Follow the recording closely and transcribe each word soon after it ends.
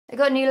I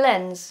got a new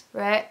lens,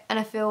 right? And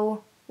I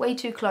feel way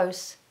too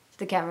close to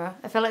the camera.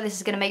 I feel like this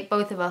is gonna make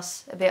both of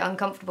us a bit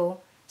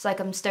uncomfortable. It's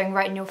like I'm staring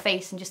right in your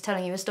face and just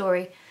telling you a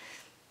story.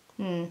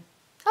 Oh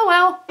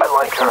well. I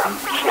like her.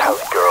 She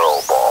has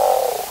girl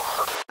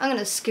balls. I'm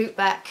gonna scoot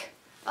back.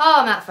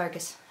 Oh, I'm out of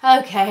focus.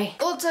 Okay.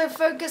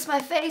 Autofocus my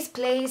face,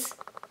 please.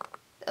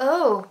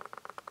 Oh.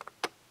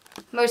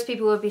 Most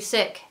people would be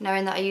sick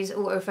knowing that I use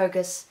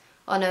autofocus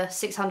on a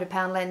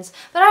 £600 lens.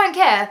 But I don't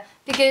care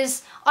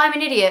because I'm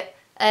an idiot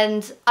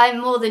and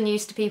I'm more than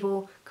used to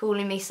people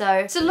calling me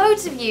so. So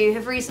loads of you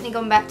have recently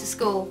gone back to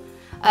school,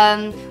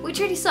 which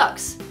really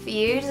sucks for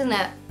you, doesn't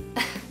it?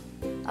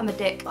 I'm a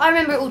dick. I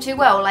remember it all too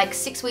well, like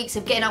 6 weeks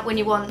of getting up when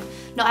you want,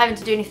 not having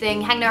to do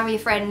anything, hanging around with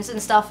your friends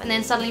and stuff, and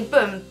then suddenly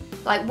boom,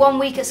 like 1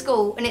 week at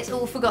school and it's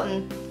all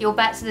forgotten. You're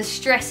back to the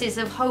stresses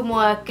of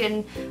homework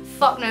and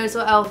fuck knows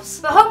what else.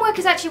 But homework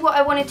is actually what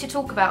I wanted to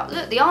talk about.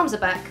 Look, the arms are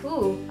back.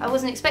 Ooh, I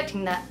wasn't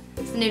expecting that.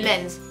 It's the new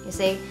lens, you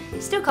see.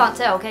 You still can't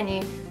tell, can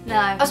you? No.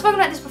 I've spoken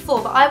about this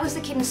before, but I was the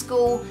kid in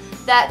school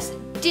that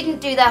didn't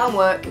do their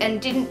homework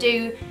and didn't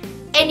do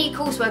any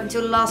coursework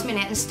until the last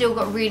minute and still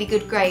got really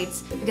good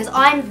grades because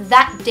I'm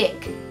that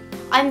dick.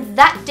 I'm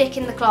that dick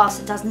in the class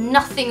that does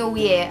nothing all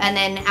year and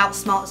then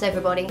outsmarts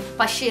everybody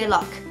by sheer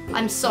luck.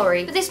 I'm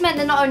sorry. But this meant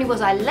that not only was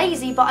I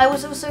lazy, but I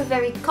was also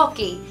very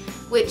cocky,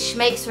 which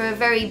makes for a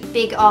very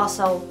big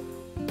arsehole.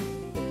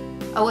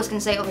 I was going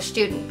to say of a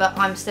student, but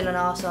I'm still an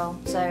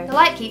arsehole. So the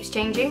light keeps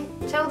changing.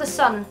 Tell the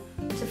sun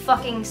to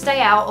fucking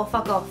stay out or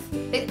fuck off.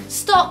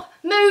 Stop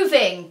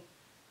moving!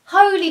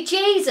 Holy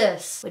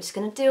Jesus! We're just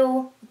gonna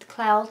deal with the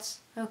clouds,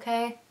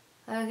 okay?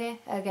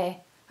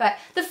 Okay. Right,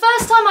 the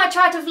first time I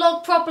tried to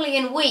vlog properly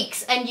in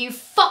weeks and you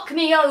fuck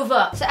me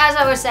over. So as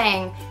I was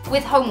saying,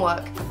 with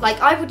homework, like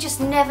I would just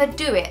never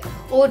do it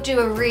or do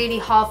a really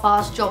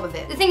half-assed job of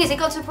it. The thing is, it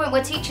got to a point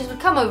where teachers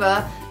would come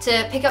over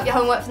to pick up your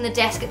homework from the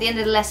desk at the end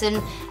of the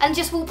lesson and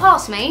just walk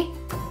past me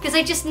because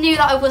they just knew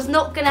that I was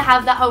not gonna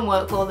have that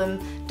homework for them.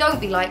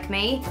 Don't be like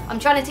me. I'm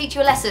trying to teach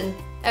you a lesson.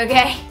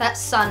 Okay, that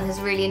sun has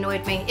really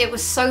annoyed me. It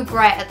was so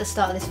bright at the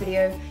start of this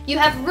video. You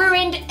have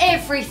ruined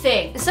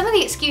everything. Some of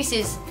the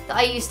excuses that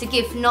I used to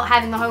give for not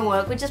having the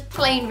homework were just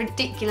plain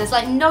ridiculous.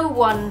 Like no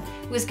one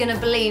was gonna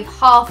believe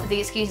half of the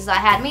excuses I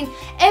had. I mean,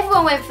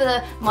 everyone went for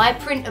the my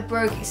printer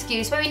broke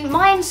excuse. But I mean,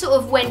 mine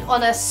sort of went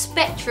on a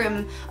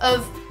spectrum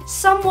of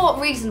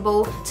somewhat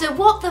reasonable to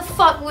what the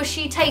fuck was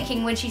she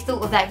taking when she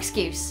thought of that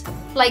excuse?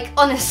 Like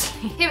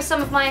honestly, here are some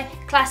of my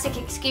classic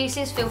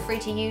excuses. Feel free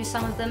to use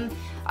some of them.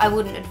 I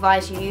wouldn't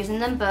advise you using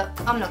them, but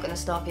I'm not gonna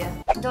stop you.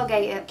 Dog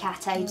ate it,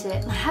 cat ate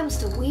it, my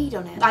hamster weed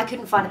on it. I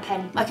couldn't find a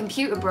pen. My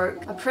computer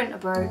broke, my printer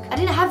broke. I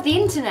didn't have the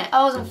internet.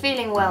 I wasn't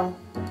feeling well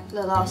for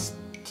the last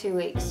 2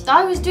 weeks.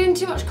 I was doing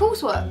too much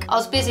coursework. I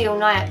was busy all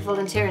night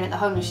volunteering at the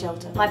homeless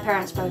shelter. My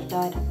parents both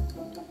died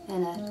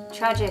in a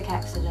tragic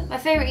accident. My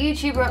favourite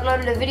YouTuber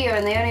uploaded a video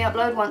and they only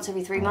upload once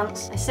every 3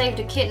 months. I saved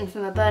a kitten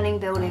from a burning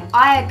building.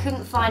 I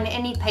couldn't find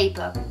any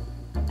paper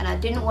and I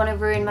didn't want to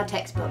ruin my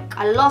textbook.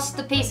 I lost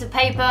the piece of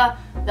paper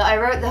that I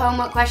wrote the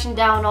homework question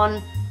down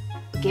on.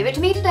 Give it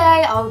to me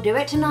today, I'll do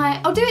it tonight.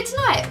 I'll do it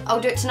tonight.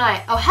 I'll do it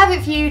tonight. I'll have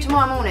it for you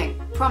tomorrow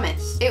morning.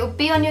 Promise. It will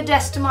be on your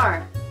desk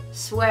tomorrow.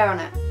 Swear on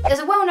it. There's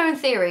a well-known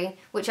theory,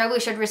 which I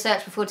wish I'd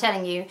researched before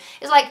telling you.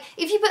 It's like,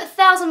 if you put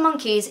 1,000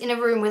 monkeys in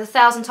a room with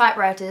 1,000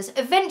 typewriters,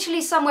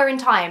 eventually somewhere in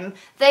time,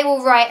 they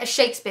will write a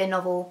Shakespeare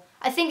novel.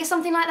 I think it's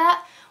something like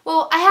that.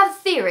 Well, I have a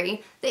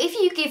theory that if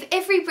you give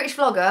every British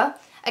vlogger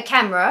a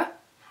camera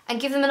and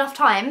give them enough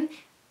time,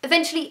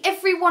 eventually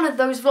every one of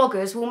those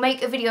vloggers will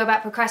make a video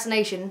about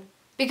procrastination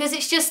because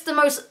it's just the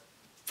most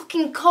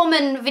fucking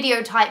common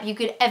video type you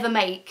could ever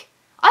make.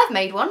 I've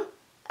made one,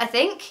 I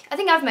think. I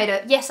think I've made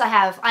it. Yes, I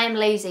have. I Am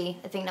Lazy,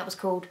 I think that was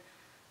called.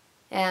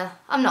 Yeah,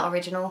 I'm not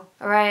original,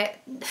 alright?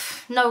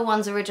 No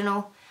one's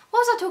original. What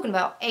was I talking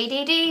about?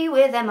 ADD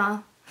with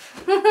Emma.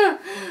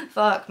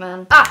 Fuck,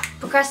 man.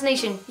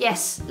 Procrastination,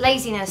 yes.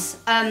 Laziness,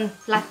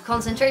 lack of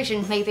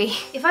concentration, maybe.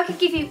 If I could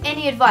give you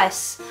any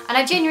advice, and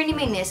I genuinely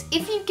mean this,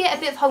 if you get a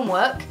bit of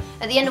homework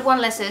at the end of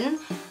one lesson,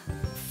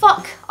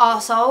 fuck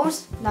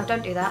arseholes. No,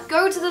 don't do that.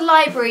 Go to the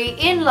library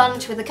in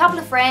lunch with a couple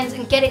of friends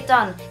and get it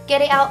done.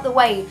 Get it out the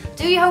way.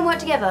 Do your homework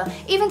together.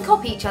 Even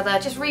copy each other,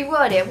 just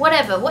reword it,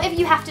 whatever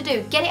you have to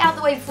do. Get it out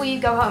the way before you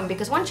go home,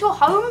 because once you're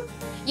home,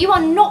 you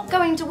are not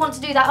going to want to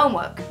do that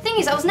homework. Thing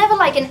is, I was never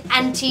like an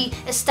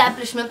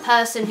anti-establishment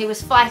person who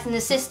was fighting the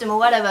system or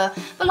whatever,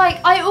 but like,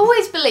 I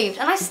always believed,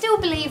 and I still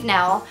believe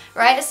now,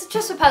 right, it's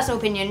just a personal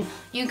opinion,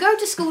 you go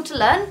to school to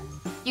learn,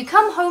 you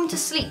come home to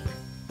sleep.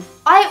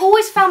 I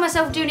always found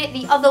myself doing it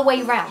the other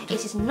way round.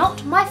 It is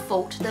not my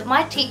fault that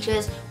my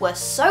teachers were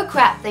so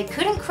crap they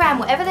couldn't cram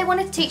whatever they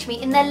wanted to teach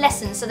me in their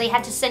lessons, so they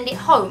had to send it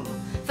home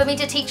for me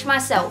to teach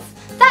myself.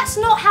 That's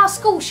not how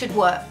school should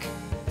work.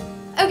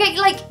 Okay,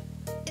 like,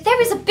 there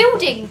is a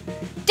building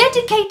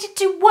dedicated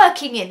to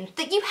working in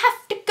that you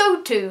have to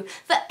go to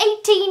for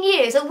 18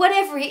 years or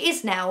whatever it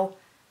is now.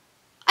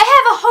 I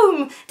have a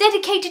home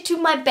dedicated to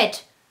my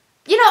bed.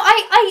 You know,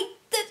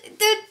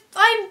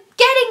 I'm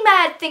getting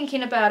mad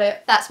thinking about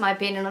it. That's my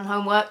opinion on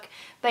homework,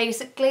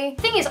 basically.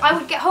 Thing is, I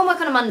would get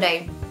homework on a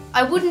Monday.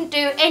 I wouldn't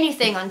do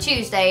anything on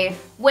Tuesday,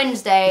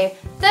 Wednesday,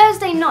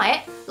 Thursday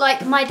night.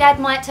 Like, my dad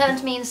might turn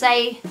to me and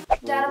say,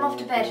 Dad, I'm off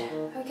to bed.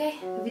 Okay,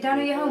 have you done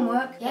all your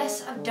homework?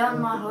 Yes, I've done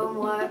my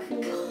homework.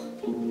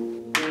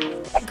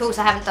 Of course,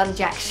 I haven't done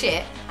jack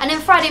shit. And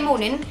then Friday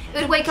morning,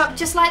 it would wake up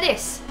just like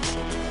this.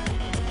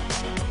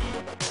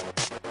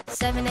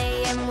 7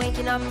 AM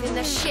waking up in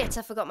the shit,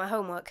 I forgot my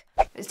homework.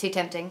 It was too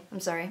tempting, I'm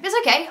sorry. But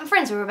it's okay, I'm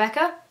friends with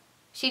Rebecca.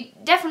 She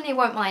definitely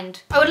won't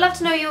mind. I would love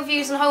to know your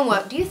views on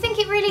homework. Do you think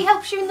it really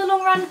helps you in the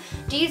long run?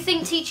 Do you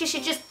think teachers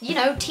should just, you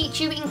know, teach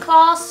you in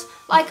class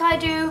like I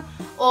do?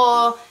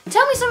 Or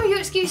tell me some of your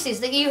excuses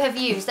that you have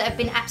used that have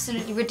been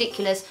absolutely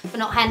ridiculous for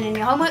not handing in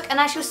your homework, and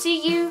I shall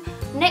see you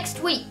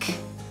next week,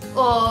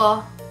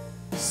 or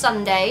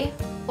Sunday,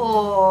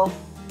 or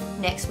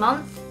next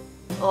month.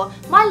 Or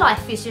my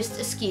life is just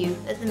askew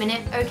at the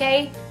minute,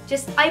 okay?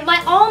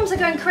 My arms are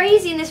going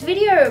crazy in this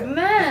video,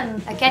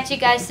 man. I'll catch you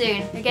guys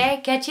soon, okay?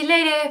 Catch you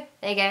later.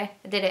 There you go,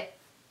 I did it.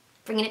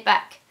 Bringing it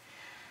back.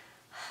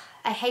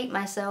 I hate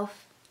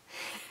myself.